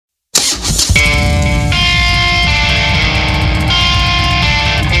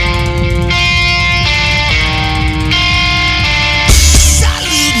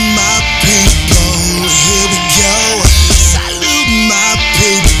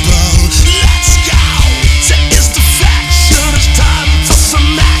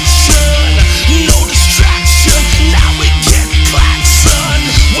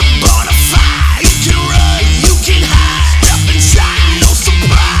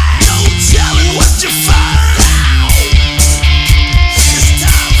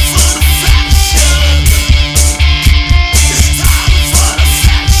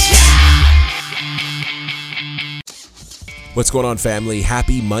What's going on, family?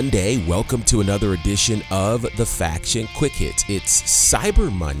 Happy Monday. Welcome to another edition of The Faction Quick Hits. It's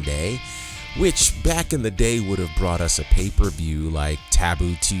Cyber Monday, which back in the day would have brought us a pay-per-view like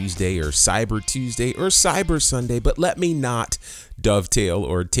Taboo Tuesday or Cyber Tuesday or Cyber Sunday, but let me not dovetail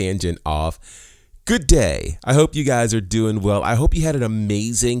or tangent off. Good day. I hope you guys are doing well. I hope you had an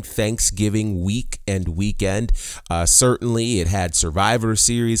amazing Thanksgiving week and weekend. Certainly, it had Survivor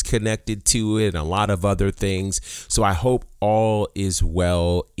Series connected to it and a lot of other things. So I hope all is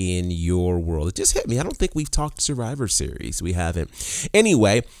well in your world. It just hit me. I don't think we've talked Survivor Series. We haven't.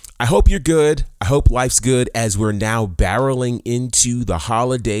 Anyway, I hope you're good. I hope life's good as we're now barreling into the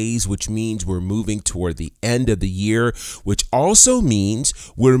holidays, which means we're moving toward the end of the year, which also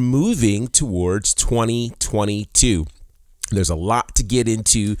means we're moving towards 2022. There's a lot to get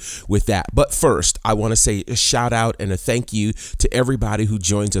into with that. But first, I want to say a shout out and a thank you to everybody who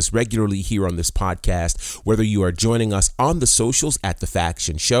joins us regularly here on this podcast, whether you are joining us on the socials at The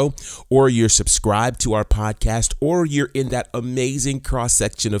Faction Show, or you're subscribed to our podcast, or you're in that amazing cross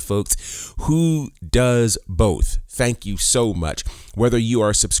section of folks who does both. Thank you so much. Whether you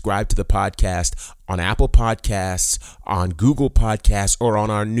are subscribed to the podcast on Apple Podcasts, on Google Podcasts, or on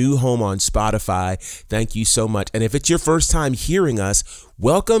our new home on Spotify, thank you so much. And if it's your first time hearing us,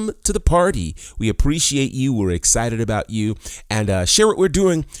 welcome to the party. We appreciate you. We're excited about you. And share what we're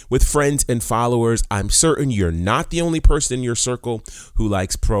doing with friends and followers. I'm certain you're not the only person in your circle who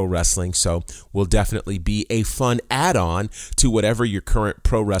likes pro wrestling, so we'll definitely be a fun add-on to whatever your current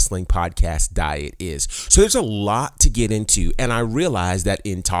pro wrestling podcast diet is. So there's a lot to get into, and I realized that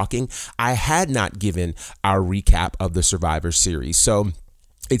in talking, I had not given our recap of the Survivor Series. So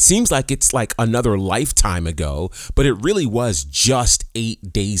it seems like it's like another lifetime ago, but it really was just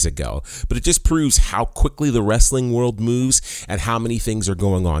 8 days ago. But it just proves how quickly the wrestling world moves and how many things are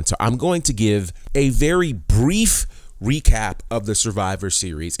going on. So I'm going to give a very brief recap of the Survivor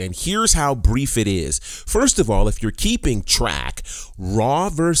Series, and here's how brief it is. First of all, if you're keeping track, Raw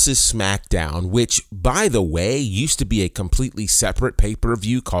versus SmackDown, which, by the way, used to be a completely separate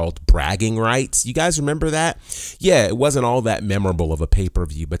pay-per-view called Bragging Rights. You guys remember that? Yeah, it wasn't all that memorable of a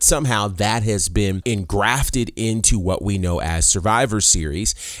pay-per-view, but somehow that has been engrafted into what we know as Survivor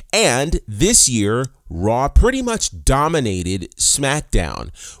Series. And this year, Raw pretty much dominated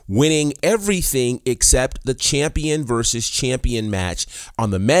SmackDown, winning everything except the champion versus champion match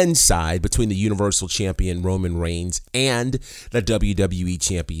on the men's side between the Universal Champion Roman Reigns and the WWE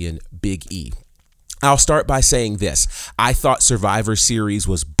Champion Big E. I'll start by saying this. I thought Survivor Series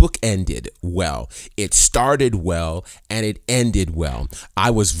was bookended well. It started well and it ended well. I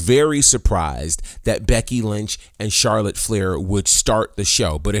was very surprised that Becky Lynch and Charlotte Flair would start the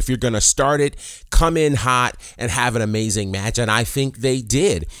show. But if you're going to start it, come in hot and have an amazing match. And I think they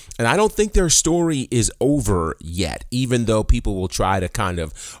did. And I don't think their story is over yet, even though people will try to kind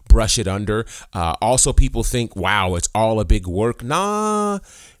of brush it under. Also, people think, wow, it's all a big work. Nah.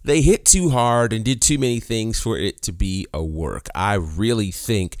 They hit too hard and did too many things for it to be a work. I really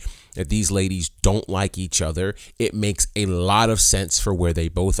think that these ladies don't like each other. It makes a lot of sense for where they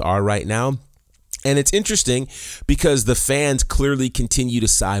both are right now. And it's interesting because the fans clearly continue to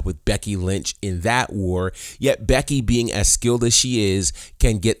side with Becky Lynch in that war, yet Becky, being as skilled as she is,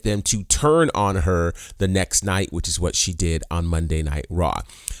 can get them to turn on her the next night, which is what she did on Monday Night Raw.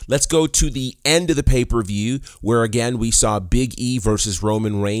 Let's go to the end of the pay-per-view, where again we saw Big E versus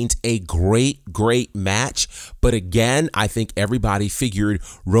Roman Reigns, a great match. But again, I think everybody figured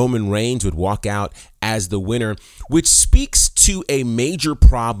Roman Reigns would walk out as the winner, which speaks to a major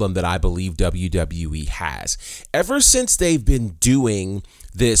problem that I believe WWE has. Ever since they've been doing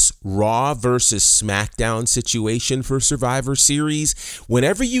this Raw versus SmackDown situation for Survivor Series,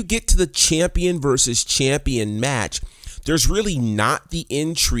 whenever you get to the champion versus champion match, there's really not the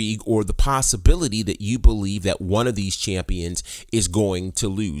intrigue or the possibility that you believe that one of these champions is going to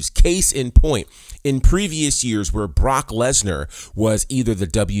lose. Case in point, in previous years where Brock Lesnar was either the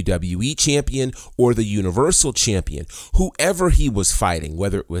WWE champion or the Universal champion, whoever he was fighting,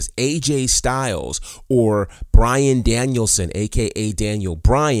 whether it was AJ Styles or Bryan Danielson, aka Daniel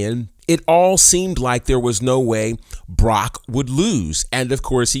Bryan, it all seemed like there was no way Brock would lose. And of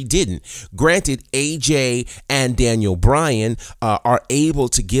course he didn't. Granted, AJ and Daniel Bryan are able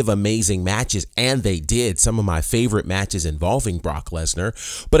to give amazing matches, and they did. Some of my favorite matches involving Brock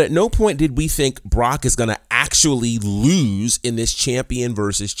Lesnar. But at no point did we think Brock is going to actually lose in this champion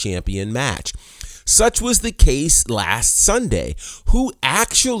versus champion match. Such was the case last Sunday. Who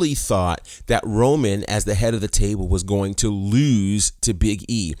actually thought that Roman, as the head of the table, was going to lose to Big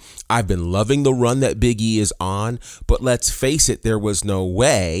E? I've been loving the run that Big E is on, but let's face it, there was no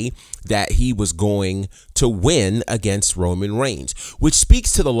way that he was going to win against Roman Reigns, which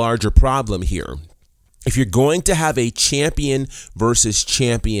speaks to the larger problem here. If you're going to have a champion versus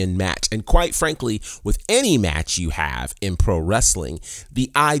champion match, and quite frankly, with any match you have in pro wrestling,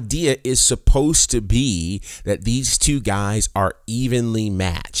 the idea is supposed to be that these two guys are evenly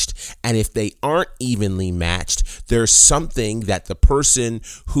matched. And if they aren't evenly matched, there's something that the person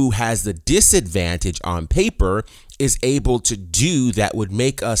who has the disadvantage on paper is able to do that would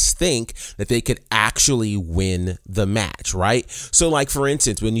make us think that they could actually win the match, right? So like, for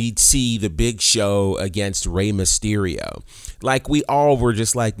instance, when you'd see the Big Show against Rey Mysterio, like we all were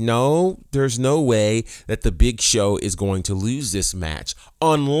just like, no, there's no way that the Big Show is going to lose this match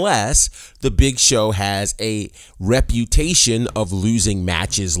unless the Big Show has a reputation of losing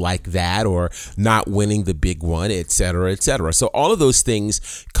matches like that or not winning the big one, et cetera, et cetera. So all of those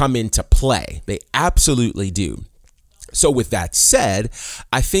things come into play. They absolutely do. So with that said,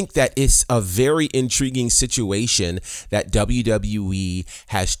 I think that it's a very intriguing situation that WWE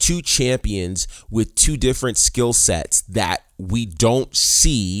has two champions with two different skill sets that we don't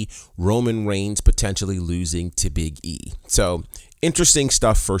see Roman Reigns potentially losing to Big E. So interesting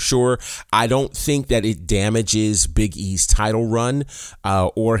stuff for sure. I don't think that it damages Big E's title run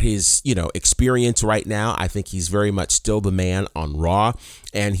or his, experience right now. I think he's very much still the man on Raw,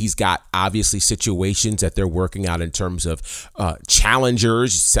 and he's got obviously situations that they're working out in terms of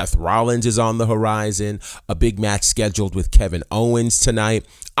challengers. Seth Rollins is on the horizon, a big match scheduled with Kevin Owens tonight.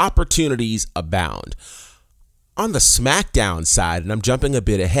 Opportunities abound. On the SmackDown side, and I'm jumping a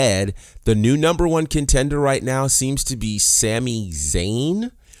bit ahead, the new number one contender right now seems to be Sami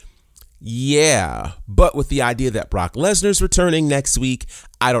Zayn. Yeah, but with the idea that Brock Lesnar's returning next week,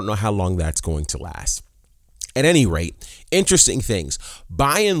 I don't know how long that's going to last. At any rate, interesting things.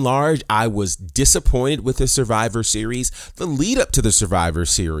 By and large, I was disappointed with the Survivor Series. The lead up to the Survivor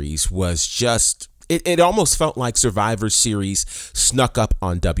Series was just... It almost felt like Survivor Series snuck up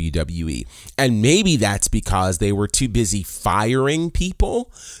on WWE. And maybe that's because they were too busy firing people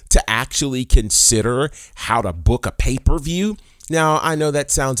to actually consider how to book a pay-per-view. Now, I know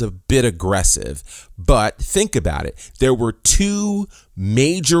that sounds a bit aggressive, but think about it. There were two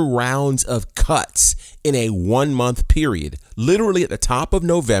major rounds of cuts in a 1 month period. Literally at the top of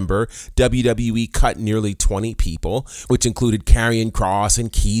November, WWE cut nearly 20 people, which included Karrion Kross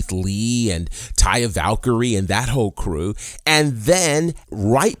and Keith Lee and Taya Valkyrie and that whole crew. And then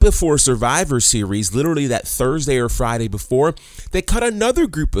right before Survivor Series, literally that Thursday or Friday before, they cut another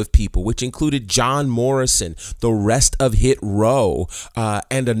group of people, which included John Morrison, the rest of Hit Row,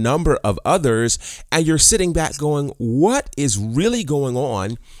 and a number of others. And you're sitting back going, what is really going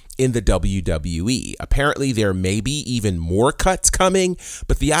on in the WWE? Apparently there may be even more cuts coming,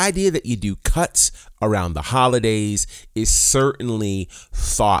 but the idea that you do cuts around the holidays is certainly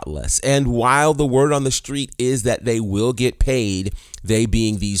thoughtless. And while the word on the street is that they will get paid, they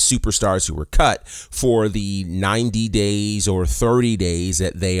being these superstars who were cut, for the 90 days or 30 days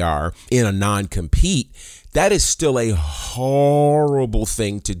that they are in a non-compete, that is still a horrible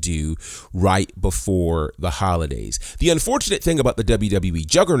thing to do right before the holidays. The unfortunate thing about the WWE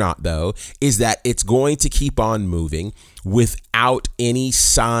juggernaut, though, is that it's going to keep on moving without any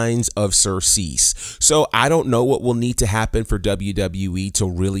signs of surcease. So I don't know what will need to happen for WWE to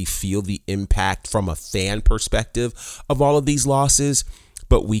really feel the impact from a fan perspective of all of these losses,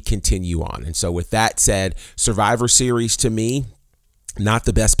 but we continue on. And so with that said, Survivor Series to me, not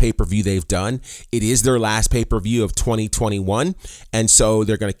the best pay-per-view they've done. It is their last pay-per-view of 2021. And so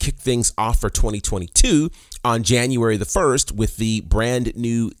they're going to kick things off for 2022 on January the 1st with the brand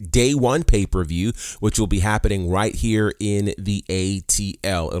new Day 1 pay-per-view, which will be happening right here in the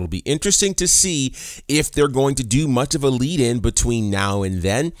ATL. It'll be interesting to see if they're going to do much of a lead-in between now and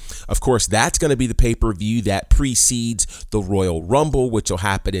then. Of course, that's going to be the pay-per-view that precedes the Royal Rumble, which will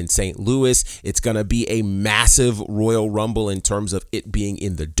happen in St. Louis. It's going to be a massive Royal Rumble in terms of it being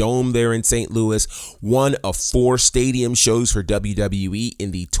in the Dome there in St. Louis, one of 4 stadium shows for WWE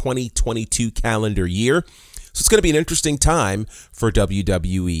in the 2022 calendar year. So it's going to be an interesting time for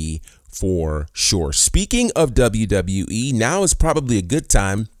WWE for sure. Speaking of WWE, now is probably a good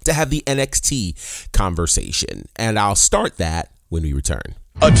time to have the NXT conversation, and I'll start that when we return.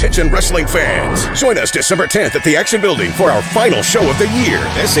 Attention wrestling fans, join us December 10th at the Action Building for our final show of the year,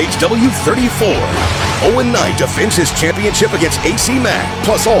 SHW 34. Owen Knight defends his championship against AC Mack,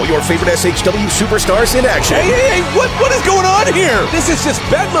 plus all your favorite SHW superstars in action. Hey, what is going on here? This is just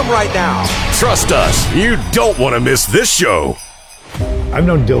bedlam right now. Trust us, you don't want to miss this show. I've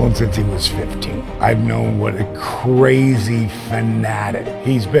known Dylan since he was 15. I've known what a crazy fanatic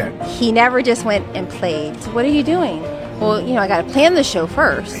he's been. He never just went and played. So what are you doing? Well, I got to plan the show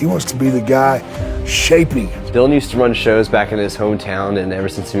first. He wants to be the guy shaping it. Dylan used to run shows back in his hometown, and ever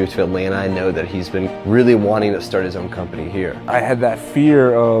since he moved to Atlanta, I know that he's been really wanting to start his own company here. I had that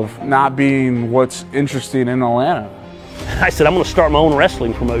fear of not being what's interesting in Atlanta. I said, I'm going to start my own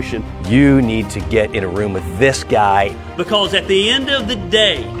wrestling promotion. You need to get in a room with this guy. Because at the end of the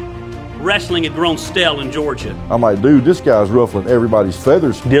day, wrestling had grown stale in Georgia. I'm like, dude, this guy's ruffling everybody's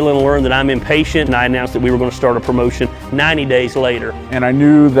feathers. Dylan learned that I'm impatient, and I announced that we were going to start a promotion 90 days later. And I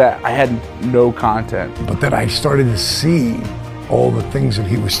knew that I had no content. But then I started to see all the things that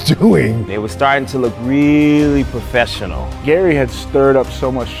he was doing. It was starting to look really professional. Gary had stirred up so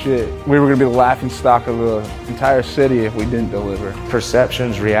much shit. We were going to be the laughing stock of the entire city if we didn't deliver.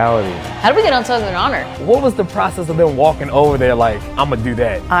 Perception's reality. How did we get on Southern Honor? What was the process of them walking over there like, I'm gonna do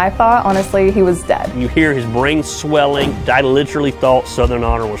that? I thought, honestly, he was dead. You hear his brain swelling. I literally thought Southern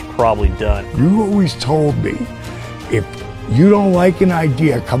Honor was probably done. You always told me, if you don't like an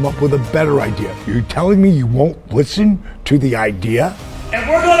idea, come up with a better idea. You're telling me you won't listen to the idea? And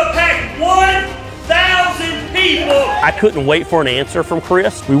we're going to pack 1,000 people. I couldn't wait for an answer from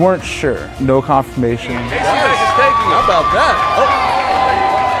Chris. We weren't sure. No confirmation. How about that?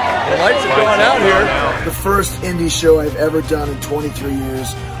 The lights are going out here. The first indie show I've ever done in 23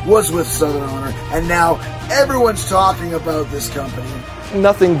 years was with Southern Honor, and now everyone's talking about this company.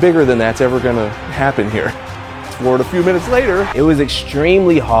 Nothing bigger than that's ever gonna happen here. A few minutes later, It was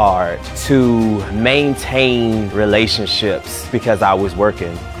extremely hard to maintain relationships because I was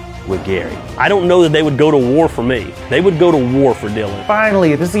working with Gary. I don't know that they would go to war for me. They would go to war for Dylan.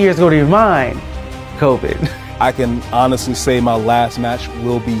 finally, this year's going to be mine. COVID. I can honestly say my last match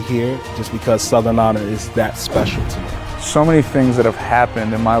will be here just because Southern Honor is that special to me. So many things that have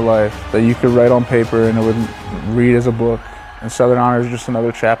happened in my life that you could write on paper and it would read as a book. And Southern Honor is just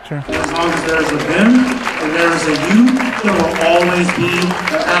another chapter. As long as there's a them and there's a you, there will always be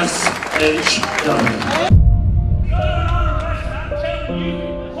the SHW.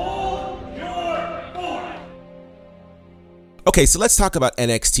 Okay, so let's talk about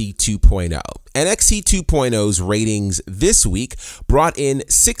NXT 2.0. NXT 2.0's ratings this week brought in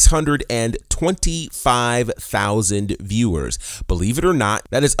 625,000 viewers. Believe it or not,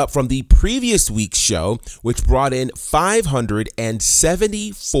 that is up from the previous week's show, which brought in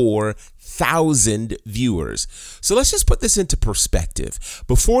 574,000 viewers. So let's just put this into perspective.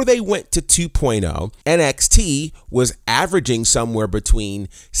 Before they went to 2.0, NXT was averaging somewhere between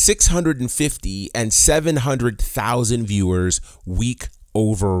 650 and 700,000 viewers week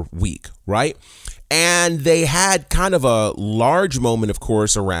over week, right? And they had kind of a large moment, of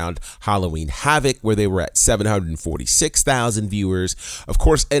course, around Halloween Havoc, where they were at 746,000 viewers. Of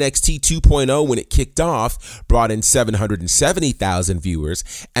course, NXT 2.0, when it kicked off, brought in 770,000 viewers,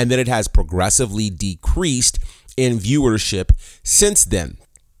 and then it has progressively decreased in viewership since then.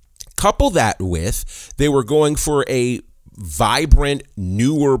 Couple that with, they were going for a vibrant,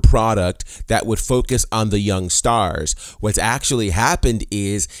 newer product that would focus on the young stars. What's actually happened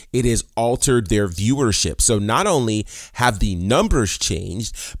is it has altered their viewership. So not only have the numbers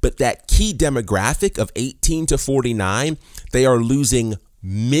changed, but that key demographic of 18 to 49, they are losing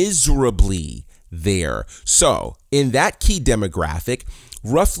miserably there. So in that key demographic,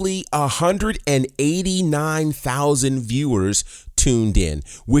 roughly 189,000 viewers tuned in,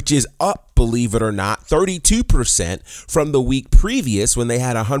 which is up, believe it or not, 32% from the week previous when they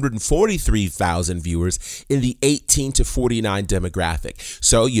had 143,000 viewers in the 18 to 49 demographic.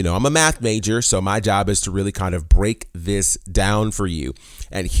 So, I'm a math major, so my job is to really kind of break this down for you.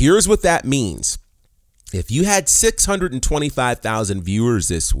 And here's what that means. If you had 625,000 viewers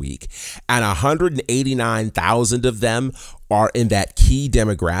this week and 189,000 of them are in that key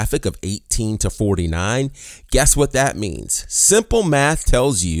demographic of 18 to 49, guess what that means? Simple math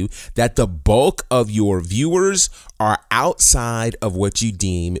tells you that the bulk of your viewers are outside of what you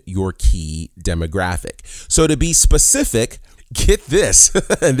deem your key demographic. So to be specific, get this,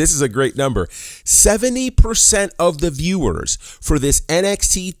 and this is a great number, 70% of the viewers for this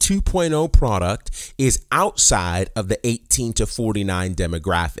NXT 2.0 product is outside of the 18 to 49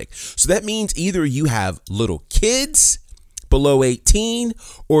 demographic. So that means either you have little kids, below 18,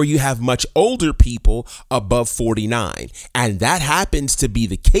 or you have much older people above 49. And that happens to be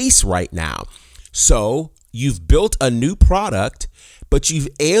the case right now. So you've built a new product, but you've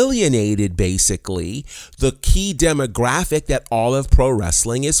alienated basically the key demographic that all of pro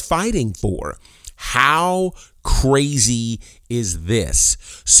wrestling is fighting for. How crazy is this?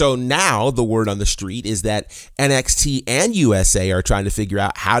 So now the word on the street is that NXT and USA are trying to figure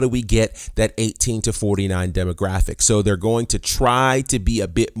out how do we get that 18 to 49 demographic. So they're going to try to be a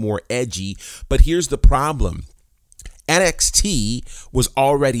bit more edgy, but here's the problem. NXT was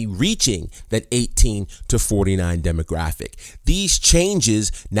already reaching that 18 to 49 demographic. These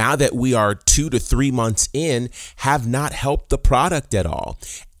changes, now that we are 2 to 3 months in, have not helped the product at all.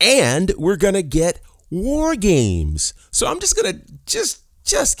 And we're going to get War Games. So I'm just going to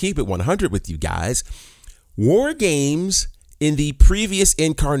just keep it 100 with you guys. War Games in the previous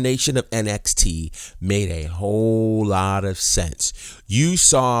incarnation of NXT made a whole lot of sense. You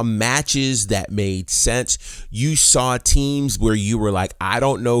saw matches that made sense. You saw teams where you were like, I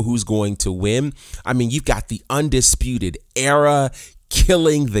don't know who's going to win. I mean, you've got the Undisputed Era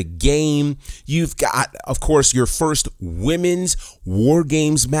killing the game. You've got, of course, your first women's War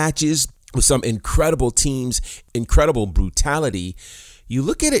Games matches with some incredible teams, incredible brutality. You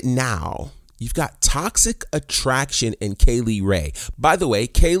look at it now, you've got Toxic Attraction and Kaylee Ray. By the way,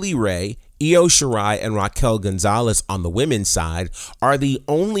 Kaylee Ray, Io Shirai, and Raquel Gonzalez on the women's side are the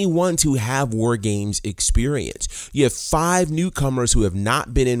only ones who have War Games experience. You have 5 newcomers who have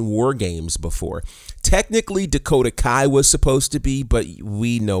not been in War Games before. Technically, Dakota Kai was supposed to be, but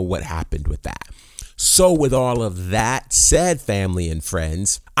we know what happened with that. So with all of that said, family and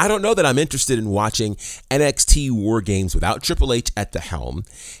friends, I don't know that I'm interested in watching NXT War Games without Triple H at the helm,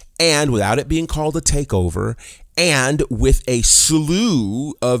 and without it being called a takeover, and with a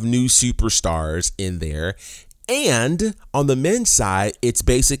slew of new superstars in there. And on the men's side, it's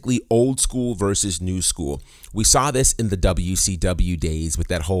basically old school versus new school. We saw this in the WCW days with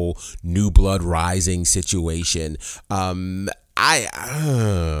that whole New Blood Rising situation.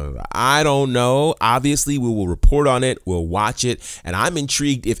 I don't know. Obviously, we will report on it. We'll watch it. And I'm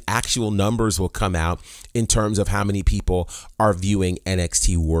intrigued if actual numbers will come out in terms of how many people are viewing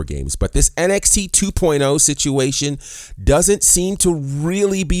NXT War Games. But this NXT 2.0 situation doesn't seem to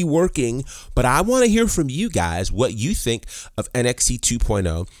really be working. But I want to hear from you guys what you think of NXT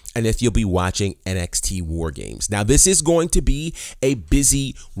 2.0 and if you'll be watching NXT War Games. Now, this is going to be a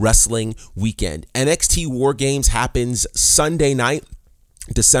busy wrestling weekend. NXT War Games happens Sunday night,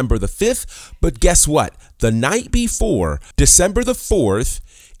 December the 5th. But guess what? The night before, December the 4th,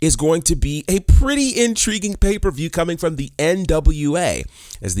 is going to be a pretty intriguing pay-per-view coming from the NWA,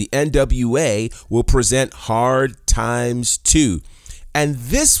 as the NWA will present Hard Times 2. And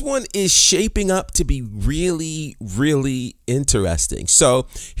this one is shaping up to be really, really interesting. So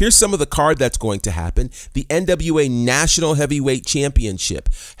here's some of the card that's going to happen. The NWA National Heavyweight Championship,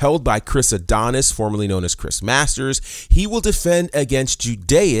 held by Chris Adonis, formerly known as Chris Masters. He will defend against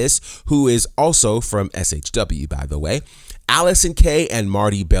Judeus, who is also from SHW, by the way. Allison Kay and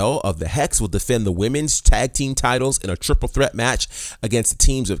Marty Bell of the Hex will defend the women's tag team titles in a triple threat match against the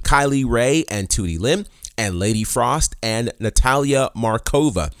teams of Kylie Ray and Tootie Lim, and Lady Frost and Natalia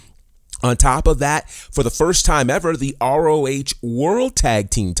Markova. On top of that, for the first time ever, the ROH World Tag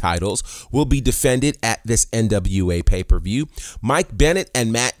Team titles will be defended at this NWA pay-per-view. Mike Bennett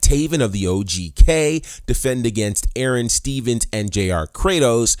and Matt Taven of the OGK defend against Aaron Stevens and JR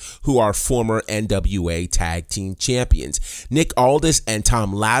Kratos, who are former NWA Tag Team champions. Nick Aldis and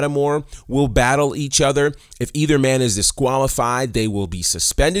Tom Lattimore will battle each other. If either man is disqualified, they will be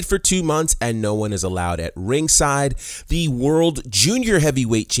suspended for 2 months and no one is allowed at ringside. The World Junior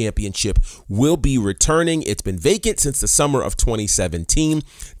Heavyweight Championship will be returning. It's been vacant since the summer of 2017.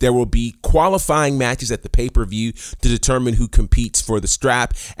 There will be qualifying matches at the pay-per-view to determine who competes for the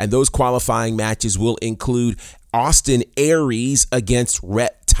strap, and those qualifying matches will include Austin Aries against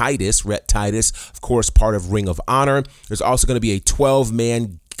Rhett Titus. Rhett Titus, of course, part of Ring of Honor. There's also going to be a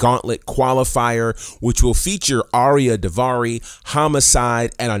 12-man Gauntlet qualifier, which will feature Aria Davari,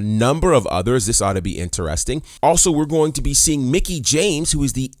 Homicide, and a number of others. This ought to be interesting. Also, we're going to be seeing Mickie James, who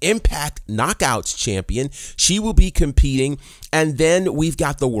is the Impact Knockouts champion. She will be competing. And then we've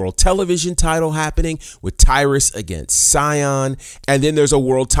got the World Television title happening with Tyrus against Scion. And then there's a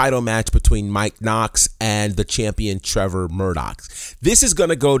world title match between Mike Knox and the champion Trevor Murdoch. This is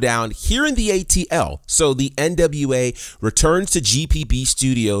going to go down here in the ATL. So the NWA returns to GPB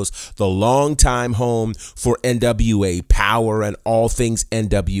Studios Studios, the longtime home for NWA Power and all things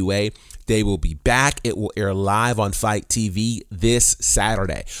NWA. They will be back. It will air live on Fight TV this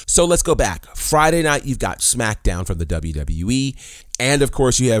Saturday. So let's go back. Friday night, you've got SmackDown from the WWE. And of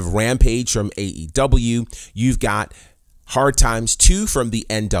course, you have Rampage from AEW. You've got Hard Times 2 from the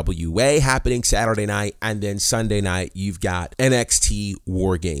NWA happening Saturday night. And then Sunday night, you've got NXT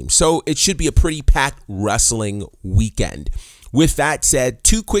War Games. So it should be a pretty packed wrestling weekend. With that said,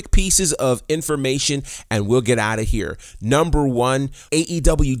 2 quick pieces of information and we'll get out of here. Number 1,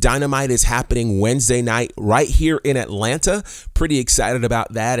 AEW Dynamite is happening Wednesday night right here in Atlanta. Pretty excited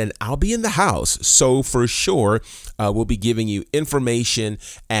about that, and I'll be in the house. So for sure, we'll be giving you information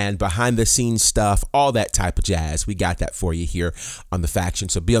and behind the scenes stuff, all that type of jazz. We got that for you here on The Faction,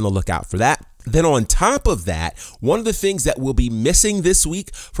 so be on the lookout for that. Then on top of that, one of the things that will be missing this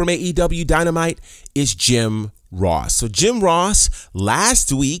week from AEW Dynamite is Jim Ross. So Jim Ross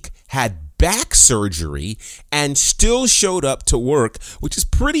last week had back surgery and still showed up to work, which is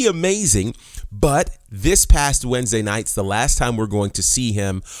pretty amazing. But this past Wednesday night's the last time we're going to see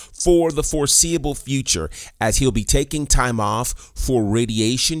him for the foreseeable future, as he'll be taking time off for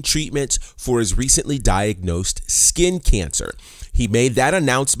radiation treatments for his recently diagnosed skin cancer. He made that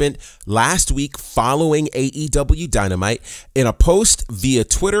announcement last week following AEW Dynamite in a post via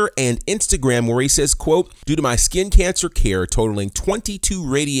Twitter and Instagram where he says, quote, "Due to my skin cancer care totaling 22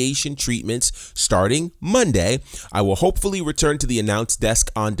 radiation treatments starting Monday, I will hopefully return to the announce desk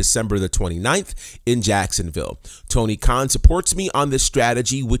on December the 29th in Jacksonville. Tony Khan supports me on this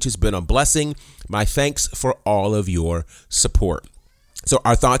strategy, which has been a blessing. My thanks for all of your support." So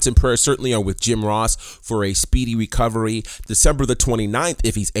our thoughts and prayers certainly are with Jim Ross for a speedy recovery. December the 29th,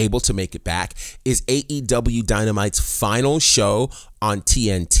 if he's able to make it back, is AEW Dynamite's final show on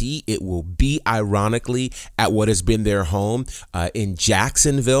TNT. It will be, ironically, at what has been their home in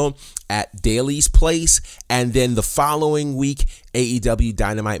Jacksonville at Daly's Place. And then the following week, AEW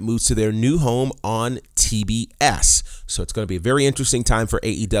Dynamite moves to their new home on TBS. So it's going to be a very interesting time for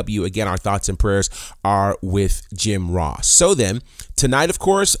AEW. Again, our thoughts and prayers are with Jim Ross. So then, tonight, of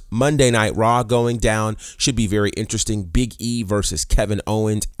course, Monday Night Raw going down. Should be very interesting. Big E versus Kevin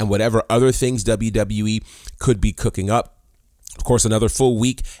Owens and whatever other things WWE could be cooking up. Of course, another full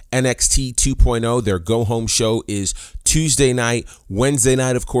week, NXT 2.0, their go-home show is Tuesday night. Wednesday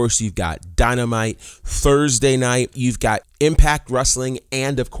night, of course, you've got Dynamite. Thursday night, you've got Impact Wrestling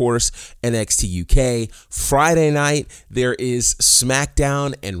and, of course, NXT UK. Friday night, there is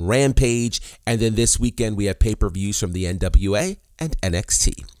SmackDown and Rampage. And then this weekend, we have pay-per-views from the NWA and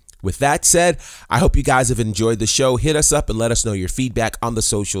NXT. With that said, I hope you guys have enjoyed the show. Hit us up and let us know your feedback on the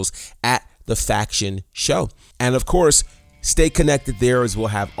socials at The Faction Show. And, of course, stay connected there as we'll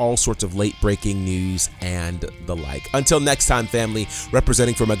have all sorts of late breaking news and the like. Until next time, family,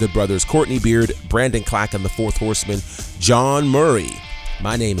 representing for my good brothers Courtney Beard, Brandon Clack, and the Fourth Horseman, John Murray.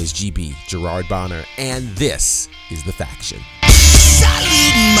 My name is GB Gerard Bonner, and this is The Faction.